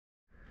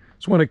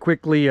Just want to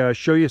quickly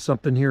show you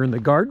something here in the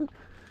garden.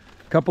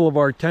 A couple of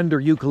our tender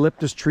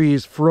eucalyptus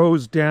trees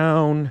froze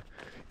down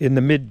in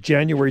the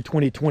mid-January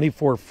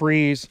 2024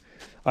 freeze.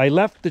 I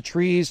left the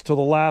trees till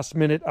the last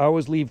minute. I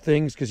always leave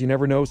things because you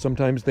never know.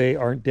 Sometimes they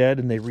aren't dead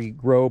and they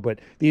regrow, but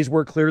these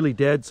were clearly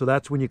dead, so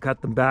that's when you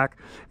cut them back.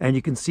 And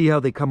you can see how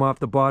they come off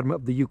the bottom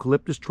of the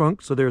eucalyptus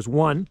trunk. So there's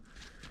one.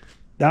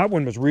 That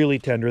one was really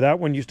tender. That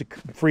one used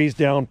to freeze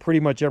down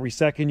pretty much every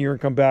second year and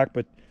come back,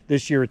 but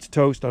this year it's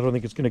toast. I don't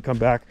think it's going to come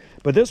back.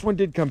 But this one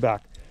did come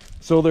back.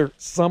 So they're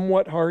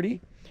somewhat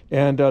hardy,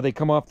 and they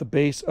come off the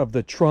base of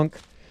the trunk.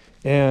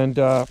 And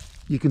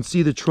you can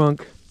see the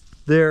trunk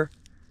there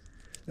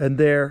and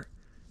there,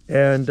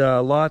 and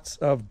lots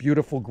of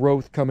beautiful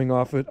growth coming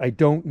off it. I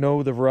don't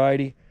know the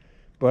variety,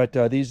 but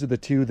these are the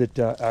two that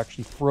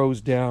actually froze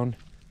down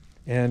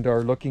and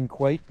are looking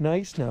quite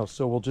nice now.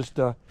 So we'll just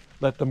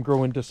let them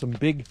grow into some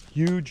big,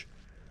 huge,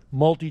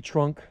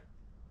 multi-trunk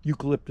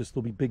eucalyptus.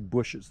 They'll be big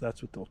bushes.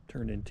 That's what they'll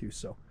turn into.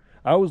 So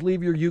I always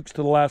leave your ukes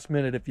to the last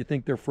minute if you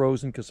think they're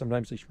frozen, because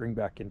sometimes they spring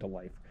back into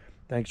life.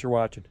 Thanks for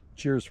watching.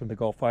 Cheers from the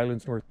Gulf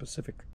Islands, North Pacific.